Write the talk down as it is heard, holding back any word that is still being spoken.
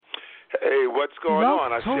Hey, what's going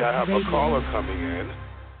on? I see I have a caller coming in.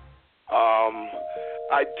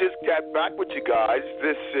 I just got back with you guys.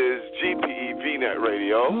 This is GPE VNet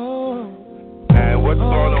Radio. And what's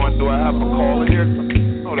going on? Do I have a caller here?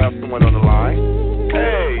 Oh, I have someone on the line.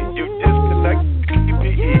 Hey, you disconnected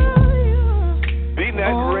GPE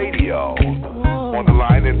VNet Radio on the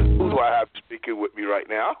line. And who do I have speaking with me right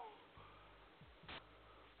now?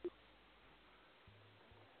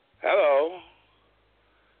 Hello?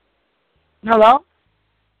 Hello?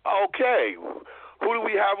 Okay. Who do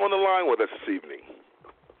we have on the line with us this evening?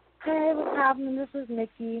 Hey, what's happening? This is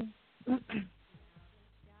Nikki.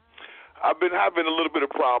 I've been having a little bit of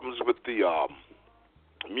problems with the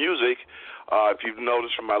music. If you've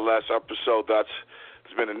noticed from my last episode,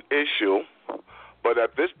 it's been an issue. But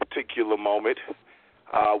at this particular moment,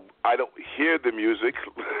 I don't hear the music.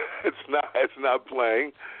 It's not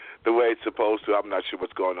playing the way it's supposed to. I'm not sure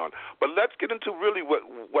what's going on. But let's get into really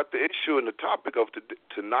what the issue and the topic of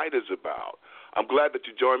tonight is about. I'm glad that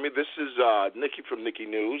you joined me. This is Nikki from Nikki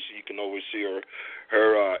News. You can always see her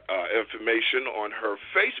information on her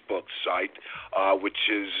Facebook site, which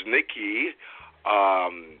is Nikki,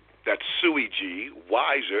 that's Suey G,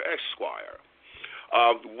 Wiser Esquire.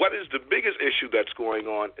 What is the biggest issue that's going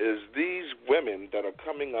on is these women that are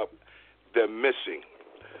coming up, they're missing.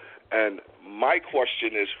 And my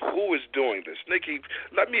question is, who is doing this? Nikki,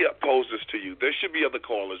 let me pose this to you. There should be other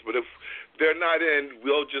callers, but if they're not in,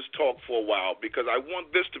 we'll just talk for a while because I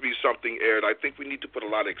want this to be something aired. I think we need to put a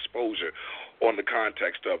lot of exposure on the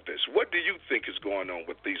context of this. What do you think is going on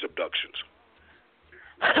with these abductions?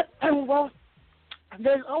 Well,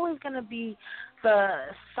 there's always going to be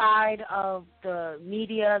the side of the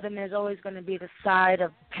media, then there's always going to be the side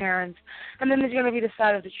of parents, and then there's going to be the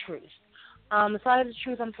side of the truth. The side of the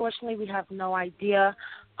truth, unfortunately, we have no idea.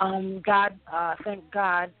 Thank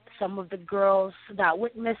God, some of the girls that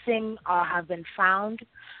went missing have been found.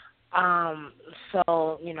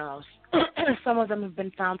 So, some of them have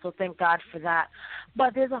been found, so thank God for that.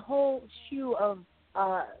 But there's a whole slew of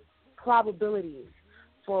probabilities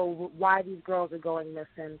for why these girls are going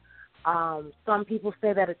missing. Some people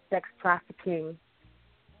say that it's sex trafficking.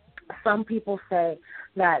 Some people say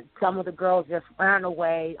that some of the girls just ran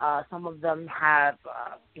away. Some of them have,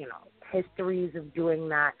 histories of doing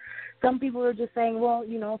that. Some people are just saying, well,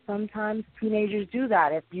 sometimes teenagers do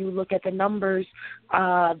that. If you look at the numbers,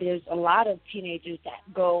 there's a lot of teenagers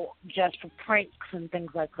that go just for pranks and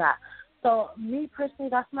things like that. So me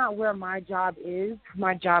personally, that's not where my job is.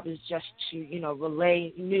 My job is just to,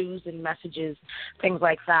 relay news and messages, things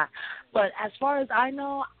like that. But as far as I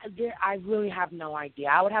know, I really have no idea.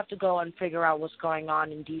 I would have to go and figure out what's going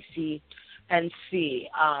on in D.C. and see.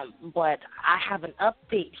 But I have an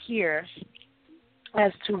update here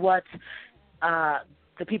as to what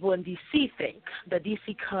the people in D.C. think. The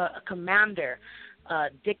D.C. commander,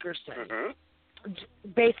 Dickerson,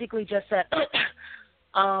 basically just said...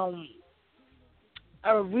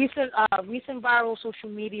 A recent viral social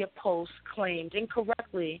media post claimed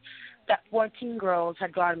incorrectly that 14 girls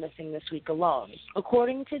had gone missing this week alone.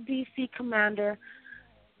 According to D.C. Commander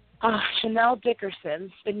Chanel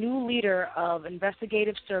Dickerson, the new leader of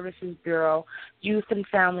Investigative Services Bureau Youth and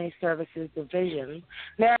Family Services Division,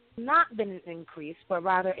 there has not been an increase, but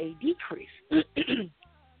rather a decrease.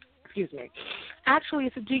 Excuse me. Actually,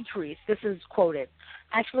 it's a decrease. This is quoted.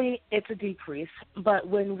 Actually, it's a decrease. But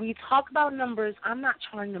when we talk about numbers, I'm not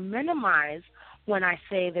trying to minimize when I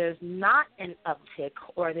say there's not an uptick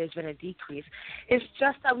or there's been a decrease. It's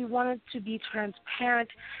just that we wanted to be transparent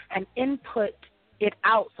and input it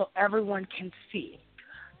out so everyone can see.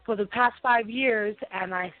 For the past 5 years,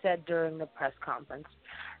 and I said during the press conference,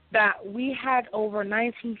 that we had over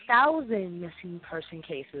 19,000 missing person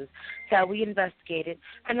cases that we investigated,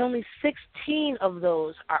 and only 16 of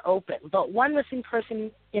those are open. But one missing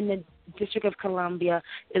person in the District of Columbia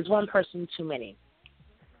is one person too many.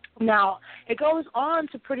 Now, it goes on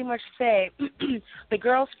to pretty much say the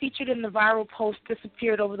girls featured in the viral post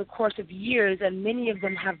disappeared over the course of years, and many of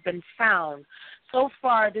them have been found. So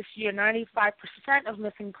far this year, 95% of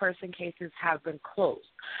missing person cases have been closed.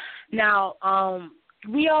 Now,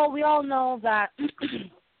 we all know that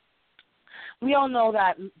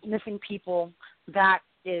missing people, that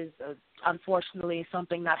is unfortunately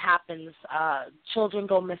something that happens. Children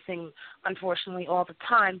go missing, unfortunately, all the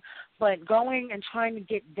time. But going and trying to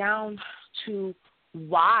get down to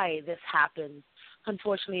why this happens,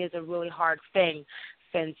 unfortunately, is a really hard thing.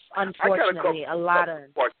 Since unfortunately, a lot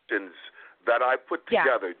of questions that I put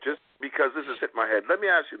together just because this has hit my head. Let me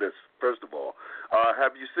ask you this first of all: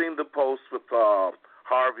 have you seen the post with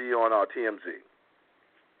Harvey on TMZ?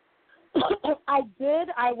 I did.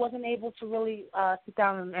 I wasn't able to really sit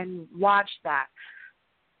down and watch that.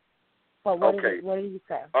 But what did he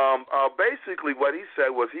say? Basically, what he said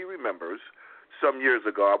was he remembers some years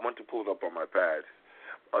ago. I want to pull it up on my pad.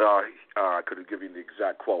 I couldn't give you the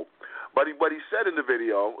exact quote. But what he said in the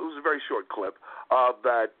video, it was a very short clip,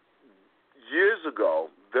 that years ago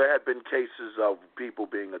there had been cases of people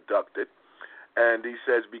being abducted. And he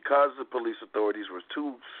says because the police authorities were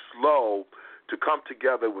too slow to come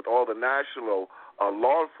together with all the national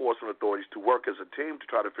law enforcement authorities to work as a team to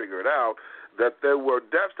try to figure it out, that there were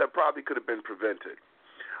deaths that probably could have been prevented.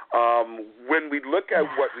 When we look at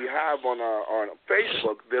what we have on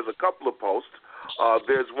Facebook, there's a couple of posts.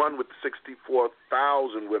 There's one with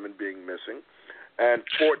 64,000 women being missing and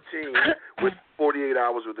 14 with 48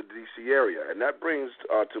 hours with the D.C. area. And that brings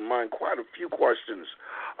to mind quite a few questions.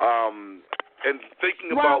 And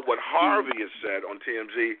thinking about what Harvey has said on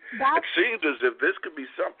TMZ, it seems as if this could be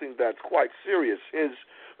something that's quite serious. His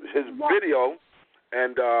video,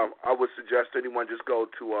 and I would suggest anyone just go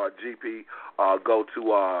to GP, go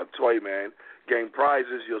to Toyman, gain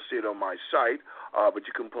prizes. You'll see it on my site, but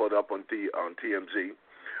you can pull it up on TMZ.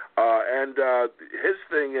 And his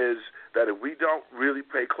thing is that if we don't really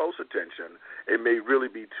pay close attention, it may really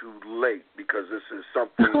be too late because this is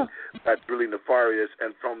something that's really nefarious.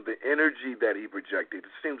 And from the energy that he projected,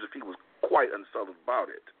 it seems as if he was quite unsubtle about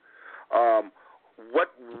it.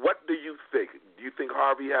 What do you think? Do you think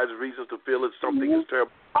Harvey has reasons to feel that something is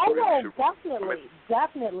terrible? Oh, no,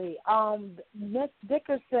 definitely. Miss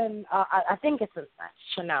Dickerson, I think it's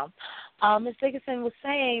Chanel. Miss Dickerson was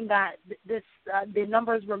saying that the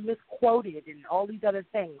numbers were misquoted and all these other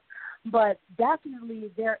things. But definitely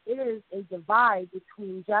there is a divide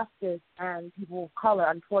between justice and people of color,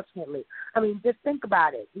 unfortunately. I mean, just think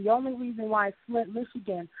about it. The only reason why Flint,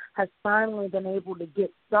 Michigan has finally been able to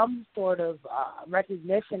get some sort of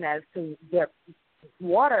recognition as to their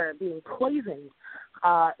water being poisoned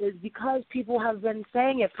is because people have been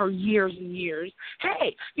saying it for years and years.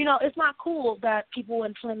 Hey, it's not cool that people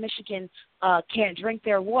in Flint, Michigan can't drink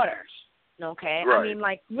their water. Okay? Right. I mean,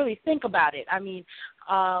 really think about it. I mean,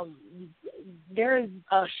 there is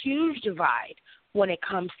a huge divide when it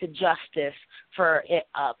comes to justice for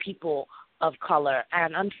people of color.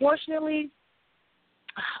 And unfortunately,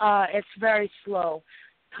 it's very slow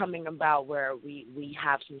coming about where we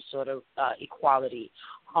have some sort of equality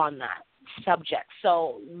on that subject.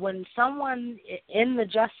 So when someone in the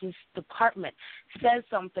Justice Department says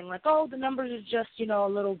something like, oh, the numbers are just, a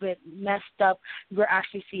little bit messed up, we're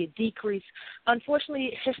actually see a decrease,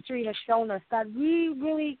 unfortunately, history has shown us that we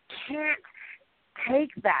really can't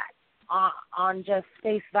take that on just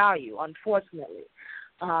face value, unfortunately.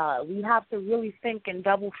 We have to really think and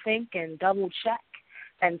double check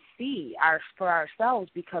and see for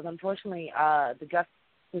ourselves because, unfortunately, the justice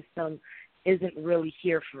system isn't really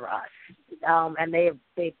here for us. And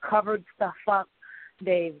they've covered stuff up.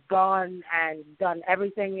 They've gone and done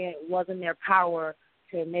everything it was in their power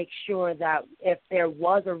to make sure that if there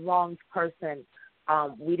was a wronged person,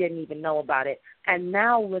 we didn't even know about it. And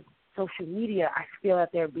now with social media, I feel that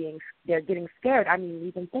they're getting scared. I mean,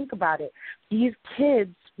 even think about it. These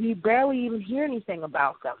kids, we barely even hear anything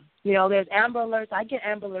about them. There's Amber Alerts. I get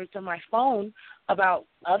Amber Alerts on my phone about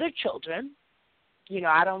other children.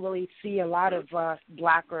 I don't really see a lot of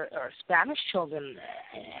black or Spanish children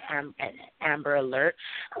Amber Alert,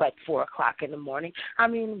 like 4 o'clock in the morning. I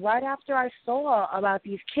mean, right after I saw about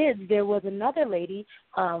these kids, there was another lady,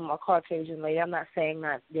 a Caucasian lady. I'm not saying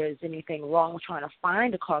that there's anything wrong with trying to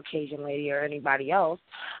find a Caucasian lady or anybody else,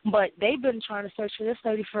 but they've been trying to search for this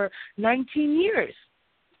lady for 19 years.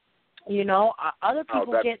 Other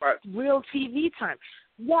people get real TV time.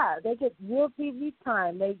 Yeah, they get real TV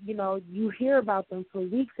time. They, you hear about them for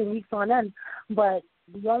weeks and weeks on end. But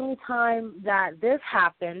the only time that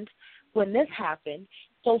when this happened,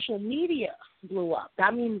 social media blew up.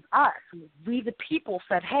 That means us. We, the people,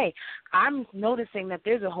 said, hey, I'm noticing that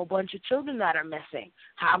there's a whole bunch of children that are missing.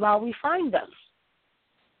 How about we find them?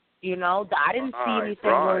 I didn't see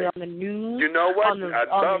anything really on the news. You know what? I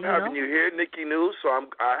love having you here, Nikki News. So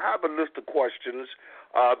I have a list of questions.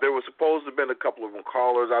 There was supposed to have been a couple of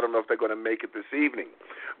callers. I don't know if they're going to make it this evening.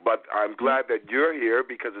 But I'm glad that you're here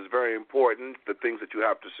because it's very important. The things that you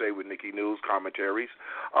have to say with Nikki News commentaries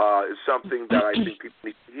is something that I think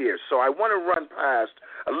people need to hear. So I want to run past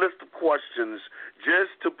a list of questions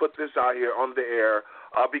just to put this out here on the air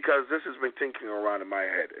because this has been tinkering around in my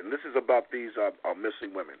head. And this is about these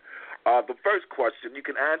missing women. The first question, you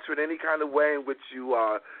can answer it any kind of way in which you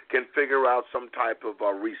can figure out some type of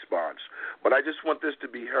response. But I just want this to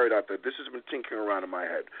be heard out there. This has been tinkering around in my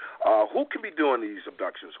head. Who can be doing these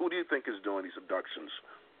abductions? Who do you think is doing these abductions?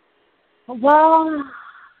 Well,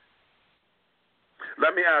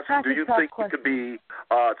 Let me ask you, that's do a you tough think it question. could be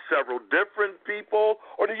several different people,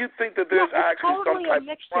 or do you think that No, there's it's actually some totally a type of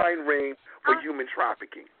mixture. fine ring for human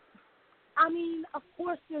trafficking? I mean, of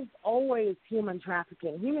course, there's always human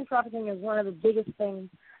trafficking. Human trafficking is one of the biggest things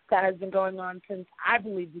that has been going on since, I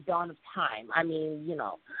believe, the dawn of time. I mean,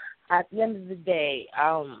 at the end of the day,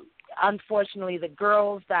 unfortunately, the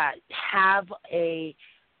girls that have a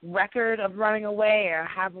record of running away or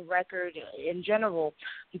have a record in general,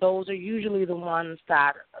 those are usually the ones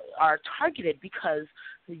that are targeted because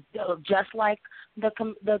just like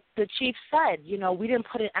the chief said, we didn't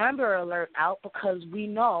put an Amber Alert out because we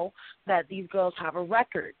know that these girls have a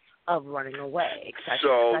record of running away, etc.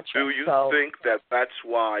 So, et do you think that that's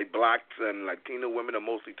why blacks and Latino women are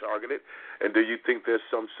mostly targeted? And do you think there's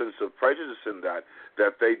some sense of prejudice in that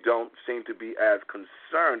they don't seem to be as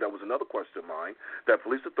concerned? That was another question of mine, that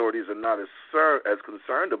police authorities are not as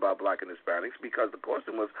concerned about black and Hispanics, because the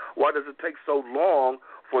question was, why does it take so long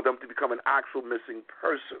for them to become an actual missing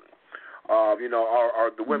person? Are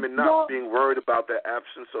the women not being worried about their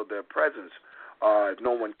absence or their presence if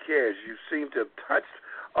no one cares? You seem to have touched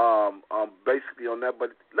basically on that,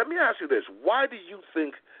 but let me ask you this. Why do you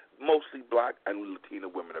think mostly black and Latina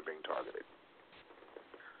women are being targeted?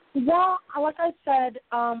 Well, like I said,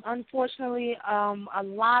 unfortunately, a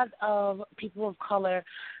lot of people of color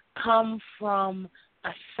come from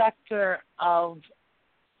a sector of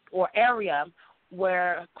or area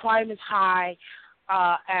where crime is high,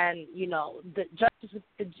 and the justice.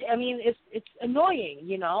 I mean, it's annoying.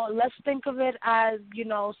 Let's think of it as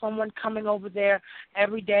someone coming over there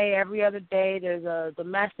every day, every other day. There's a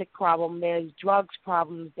domestic problem. There's drugs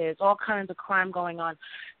problems. There's all kinds of crime going on.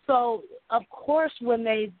 So of course, when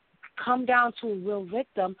they come down to a real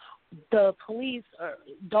victim, the police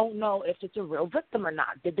don't know if it's a real victim or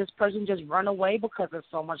not. Did this person just run away because there's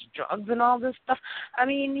so much drugs and all this stuff? I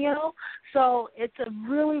mean, so it's a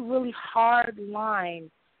really, really hard line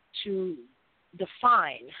to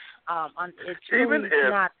define. It's really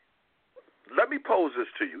not. Let me pose this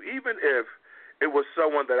to you. Even if it was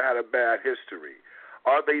someone that had a bad history,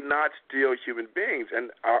 are they not still human beings? And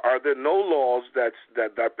are there no laws that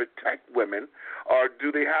protect women? Or do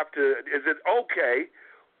they have to, is it okay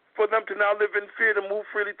for them to now live in fear to move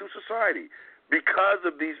freely through society because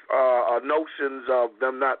of these notions of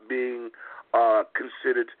them not being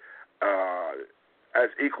considered as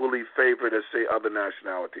equally favored as, say, other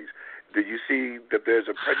nationalities? Do you see that there's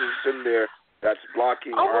a prejudice in there that's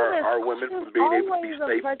blocking our women from being able to be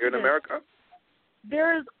safe here in America?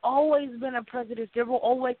 There has always been a prejudice.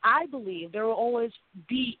 I believe there will always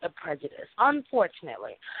be a prejudice,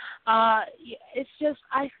 unfortunately. It's just,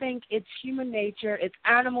 I think it's human nature. It's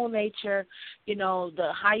animal nature.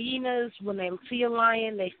 The hyenas, when they see a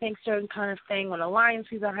lion, they think certain kind of thing. When a lion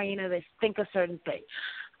sees a hyena, they think a certain thing.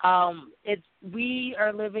 We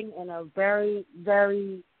are living in a very,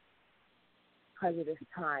 very prejudiced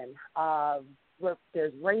time.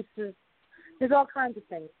 There's racist, there's all kinds of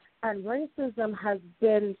things. And racism has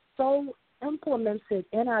been so implemented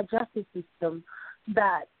in our justice system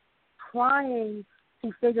that trying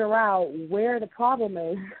to figure out where the problem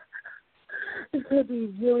is could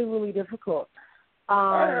be really, really difficult.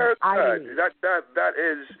 I heard that. That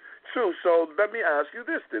is true. So let me ask you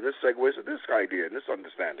this then. This segues to this idea and this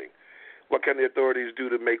understanding. What can the authorities do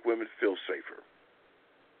to make women feel safer?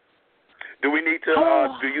 Do we need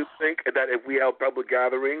to, do you think that if we held public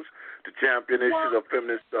gatherings to champion issues of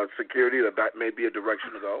feminist security, that may be a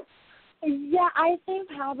direction to go? Yeah, I think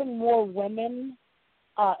having more women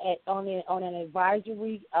on an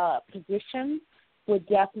advisory position would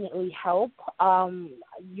definitely help.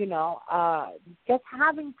 Just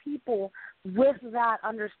having people with that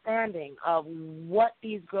understanding of what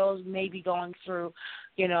these girls may be going through,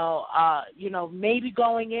 maybe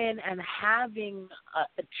going in and having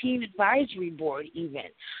a teen advisory board even,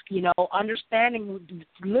 understanding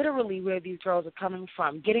literally where these girls are coming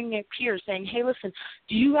from, getting their peers saying, hey, listen,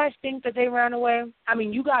 do you guys think that they ran away? I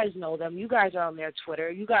mean, you guys know them. You guys are on their Twitter.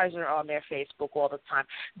 You guys are on their Facebook all the time.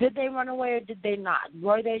 Did they run away or did they not?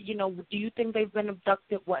 Were they, do you think they've been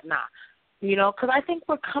abducted, whatnot? Because I think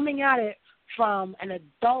we're coming at it from an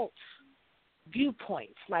adult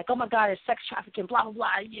viewpoint, like, oh my God, it's sex trafficking, blah, blah, blah.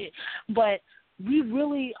 Yeah. But we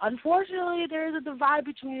really, unfortunately, there is a divide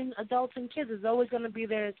between adults and kids. It's always going to be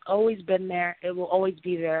there. It's always been there. It will always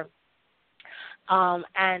be there.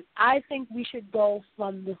 And I think we should go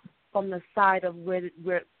from the side of where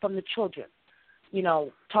from the children.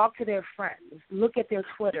 Talk to their friends. Look at their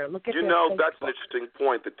Twitter. Look at their Facebook. That's an interesting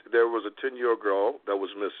point. That there was a 10-year-old girl that was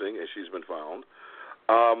missing, and she's been found.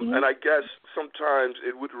 And I guess sometimes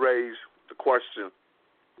it would raise the question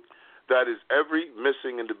That is every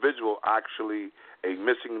missing individual actually a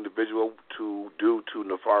missing individual due to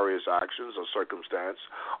nefarious actions or circumstance,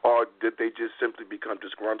 or did they just simply become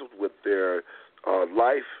disgruntled with their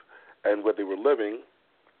life and what they were living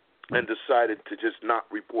and decided to just not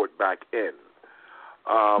report back in?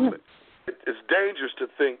 It's dangerous to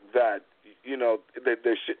think that, that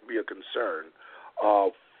there shouldn't be a concern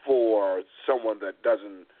for someone that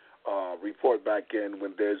doesn't report back in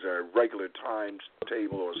when there's a regular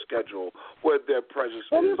timetable or schedule where their presence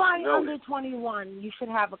is noted. Anybody under 21, you should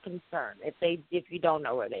have a concern if you don't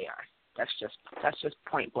know where they are. That's just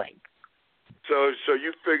point blank. So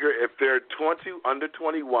you figure if they're under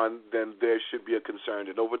 21, then there should be a concern,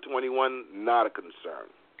 and over 21, not a concern.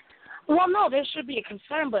 Well, no, there should be a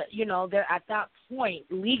concern, but they're at that point,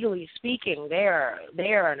 legally speaking, they're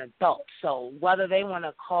an adult. So whether they want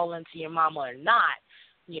to call into your mama or not,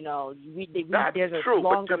 there's a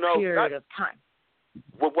longer period of time.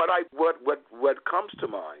 What comes to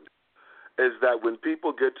mind is that when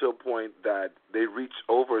people get to a point that they reach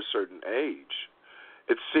over a certain age,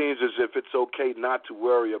 it seems as if it's okay not to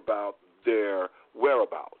worry about their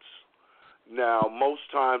whereabouts. Now, most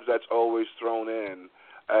times that's always thrown in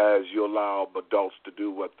as you allow adults to do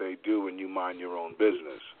what they do and you mind your own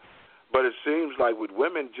business. But it seems like with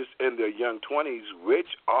women just in their young 20s, which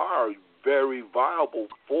are very viable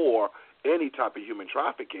for any type of human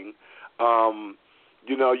trafficking,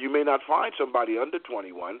 you may not find somebody under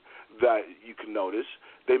 21 that you can notice.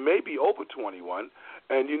 They may be over 21.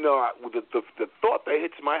 And, the thought that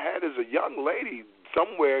hits my head is a young lady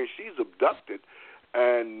somewhere, she's abducted,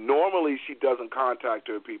 and normally she doesn't contact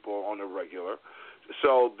her people on a regular.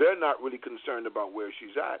 So they're not really concerned about where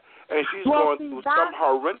she's at. And she's going through some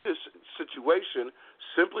horrendous situation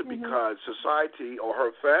simply because society or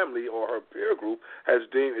her family or her peer group has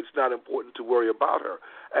deemed it's not important to worry about her.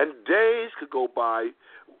 And days could go by,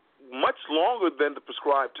 much longer than the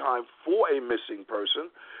prescribed time for a missing person,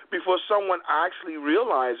 before someone actually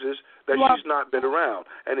realizes that she's not been around.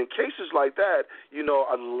 And in cases like that,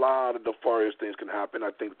 a lot of nefarious things can happen.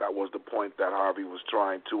 I think that was the point that Harvey was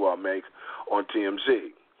trying to make on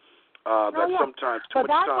TMZ. Sometimes too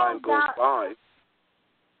much time goes by.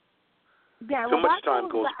 Yeah, too much time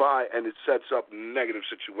goes by, and it sets up negative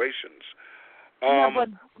situations. But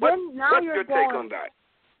then what's your take on that?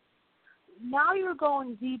 Now you're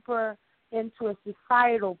going deeper into a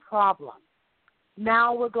societal problem.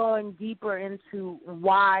 Now we're going deeper into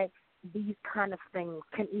why these kind of things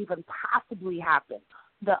can even possibly happen.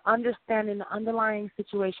 The underlying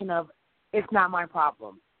situation of it's not my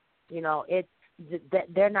problem.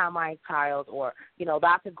 They're not my child, or,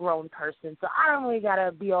 that's a grown person, so I don't really got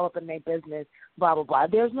to be all up in their business, blah, blah, blah.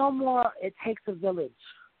 There's no more it takes a village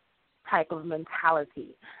type of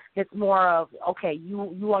mentality. It's more of, okay, you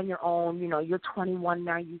on your own, you're 21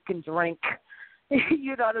 now, you can drink,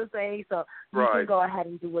 you know what I'm saying? So you can go ahead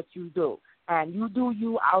and do what you do. And you do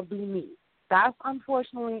you, I'll do me. That's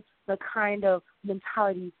unfortunately the kind of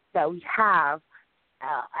mentality that we have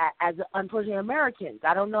as unfortunately Americans.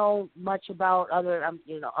 I don't know much about other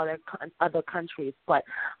countries, but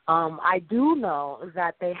I do know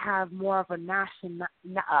that they have more of a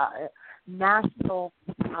national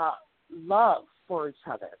love for each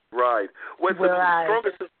other. Right. With the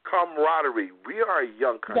strongest camaraderie. We are a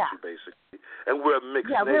young country, basically, and we're a mixed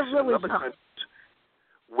nation. We're really other countries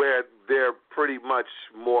where they're pretty much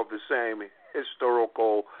more of the same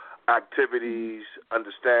historical activities,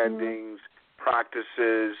 understandings,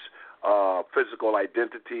 practices, physical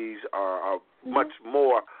identities are much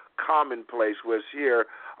more commonplace, whereas here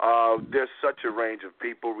there's such a range of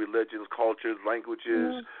people, religions, cultures,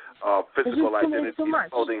 languages, physical identities,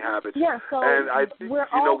 clothing habits. Yeah, so and I think, we're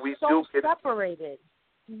all so separated.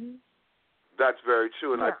 That's very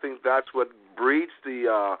true, and I think that's what breeds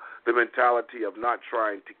the mentality of not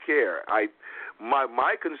trying to care.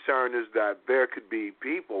 My concern is that there could be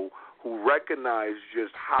people who recognize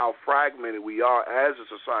just how fragmented we are as a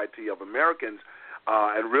society of Americans,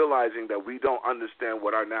 and realizing that we don't understand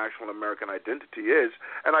what our national American identity is.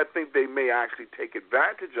 And I think they may actually take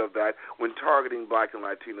advantage of that when targeting Black and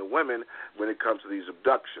Latino women when it comes to these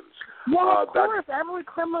abductions. Well, of course, every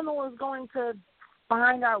criminal is going to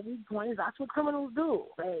find our weak points. That's what criminals do.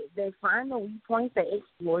 They find the weak points, they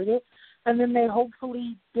exploit it, and then they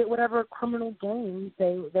hopefully get whatever criminal gains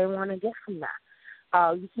they want to get from that.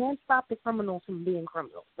 You can't stop the criminals from being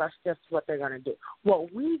criminals. That's just what they're going to do.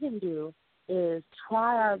 What we can do is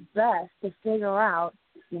try our best to figure out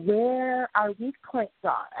where our weak points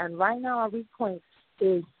are. And right now our weak point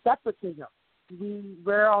is separatism.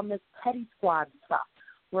 We're on this petty squad stuff.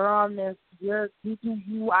 we're on this, you do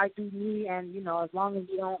you, I do me, and, as long as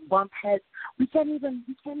we don't bump heads, we can't even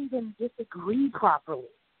disagree properly.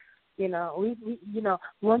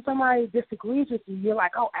 When somebody disagrees with you, you're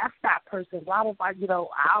like, oh, F that person. Blah, blah, blah.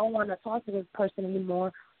 I don't want to talk to this person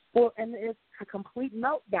anymore. Well, and it's a complete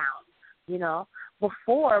meltdown.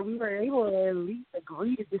 Before we were able to at least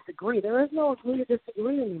agree to disagree. There is no agree to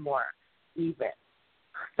disagree anymore, even.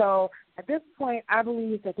 So at this point, I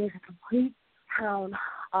believe that there's a complete down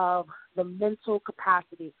of the mental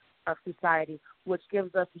capacity of society, which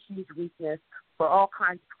gives us a huge weakness for all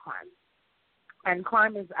kinds of crime. And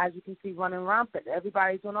crime is, as you can see, running rampant.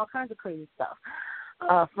 Everybody's doing all kinds of crazy stuff,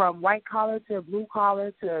 from white collar to blue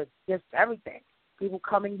collar to just everything. People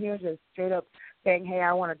coming here just straight up saying, hey,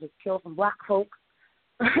 I want to just kill some black folks.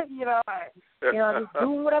 Just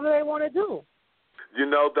doing whatever they want to do.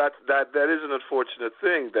 That is an unfortunate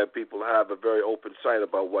thing that people have a very open sight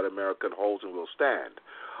about what America holds and will stand.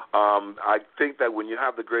 I think that when you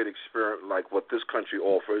have the great experience like what this country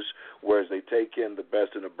offers, whereas they take in the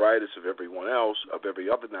best and the brightest of everyone else, of every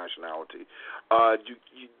other nationality,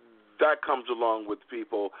 that comes along with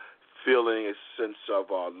people feeling a sense of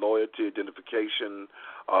loyalty, identification,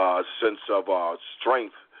 sense of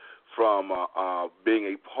strength from being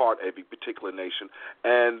a part of a particular nation.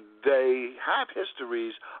 And they have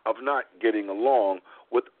histories of not getting along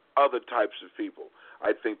with other types of people.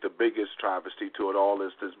 I think the biggest travesty to it all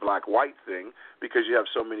is this black-white thing, because you have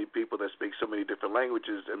so many people that speak so many different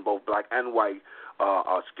languages in both black and white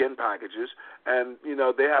skin packages, and,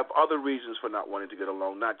 they have other reasons for not wanting to get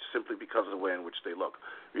along, not simply because of the way in which they look.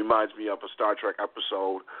 Reminds me of a Star Trek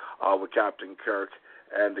episode with Captain Kirk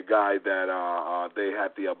and the guy that they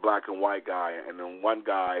had the black and white guy, and then one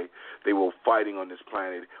guy, they were fighting on this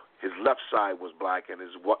planet. His left side was black and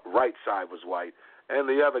his right side was white. And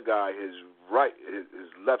the other guy, his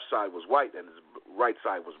left side was white and his right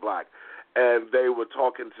side was black. And they were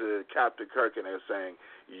talking to Captain Kirk, and they were saying,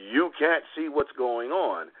 you can't see what's going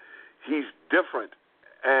on. He's different.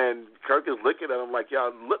 And Kirk is looking at him like,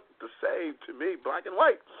 y'all look the same to me, black and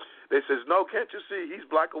white. They says, no, can't you see he's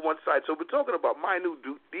black on one side? So we're talking about minute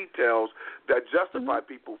details that justify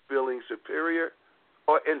people feeling superior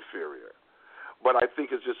or inferior. But I think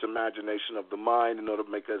it's just imagination of the mind in order to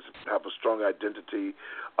make us have a strong identity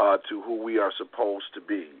to who we are supposed to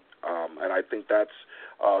be. And I think that's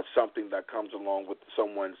something that comes along with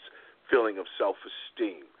someone's feeling of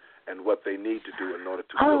self-esteem and what they need to do in order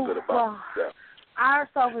to feel good about themselves. Our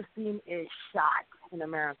self-esteem is shot in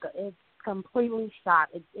America. It's completely shot.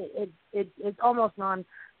 It's almost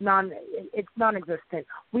it's non-existent.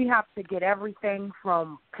 We have to get everything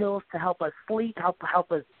from pills to help us sleep,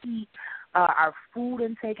 help us eat. Our food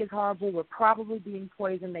intake is horrible. We're probably being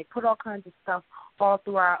poisoned. They put all kinds of stuff all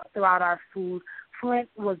throughout our food. Flint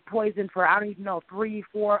was poisoned for, 3,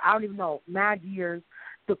 4, mad years.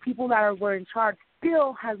 The people that were in charge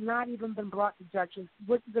still has not even been brought to justice,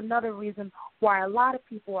 which is another reason why a lot of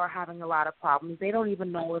people are having a lot of problems. They don't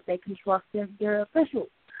even know if they can trust their officials.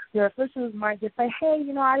 Their officials might just say, hey,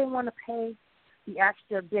 I didn't want to pay the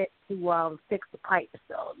extra bit to fix the pipe,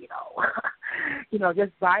 so,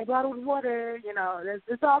 just buy bottled water,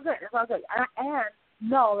 it's all good. It's all good. And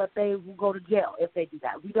know that they will go to jail if they do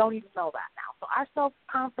that. We don't even know that now. So our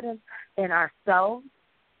self-confidence in ourselves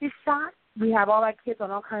is shot. We have all our kids on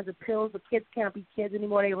all kinds of pills. The kids can't be kids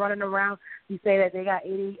anymore. They running around. You say that they got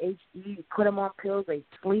ADHD. You put them on pills. They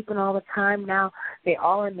sleeping all the time now. They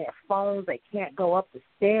all in their phones. They can't go up the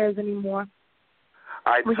stairs anymore.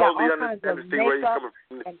 I totally understand and see where you're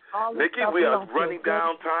coming from. Nikki, we are running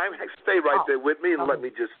down time. Stay right there with me and let me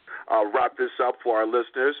just wrap this up for our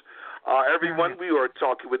listeners. Everyone, we are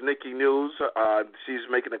talking with Nikki News. She's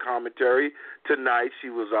making a commentary tonight. She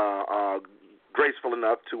was graceful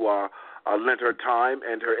enough to lend her time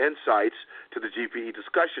and her insights to the GPE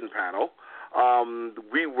Discussion Panel.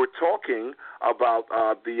 We were talking about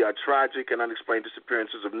the tragic and unexplained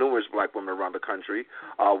disappearances of numerous black women around the country.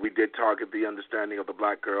 We did target the understanding of the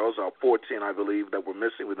black girls, 14, I believe, that were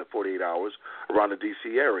missing within 48 hours around the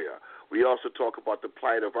D.C. area. We also talk about the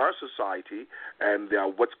plight of our society and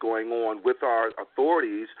what's going on with our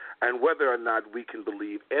authorities and whether or not we can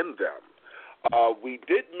believe in them. We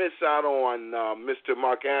did miss out on Mr.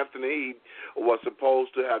 Mark Anthony. He was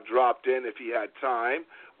supposed to have dropped in if he had time.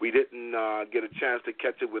 We didn't get a chance to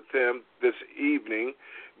catch it with him this evening,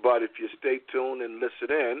 but if you stay tuned and listen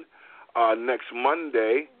in, next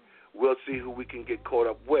Monday, we'll see who we can get caught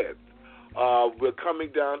up with. We're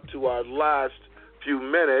coming down to our last few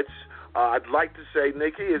minutes. I'd like to say,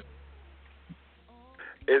 Nikki,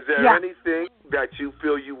 is there anything that you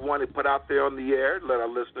feel you want to put out there on the air, let our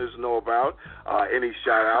listeners know about? Any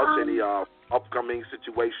shout-outs, any upcoming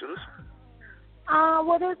situations?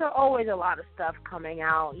 Well, there's always a lot of stuff coming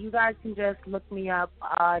out. You guys can just look me up,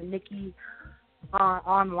 Nikki,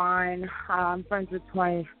 online. I'm friends with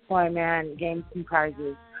Toy Man, Games and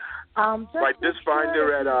Prizes. Just find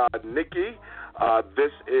her at Nikki.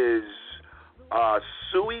 This is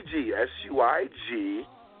Suig, SUIG.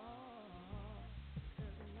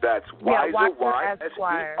 That's Wiser,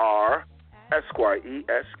 Y-S-E-R, Esquire,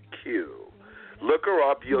 E-S-Q. Look her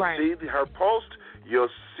up. You'll see her post. You'll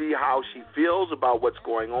see how she feels about what's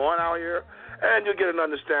going on out here. And you'll get an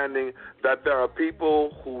understanding that there are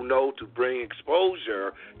people who know to bring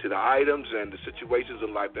exposure to the items and the situations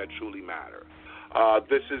in life that truly matter.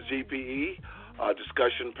 This is GPE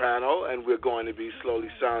Discussion Panel, and we're going to be slowly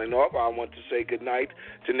signing off. I want to say good night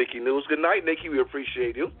to Nikki News. Good night, Nikki. We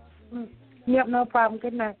appreciate you. Yep, no problem.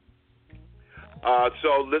 Good night.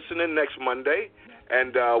 So listen in next Monday,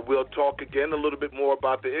 and we'll talk again a little bit more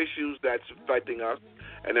about the issues that's affecting us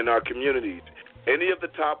and in our communities. Any of the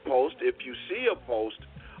top posts, if you see a post,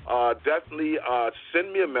 definitely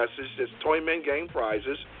send me a message. It's Toyman Game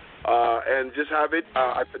Prizes, and just have it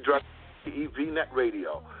addressed VNet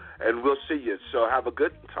Radio, and we'll see you. So have a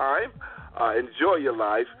good time. Enjoy your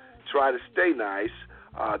life. Try to stay nice.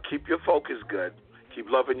 Keep your focus good. Keep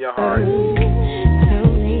loving your heart. To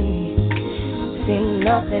me, seem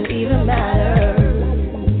nothing even matters.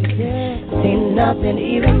 Seem nothing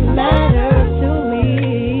even matters to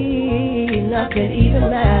me. Nothing even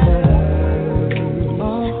matters.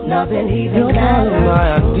 Nothing even matters. You're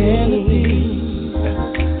my identity.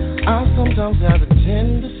 I sometimes have a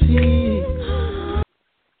tendency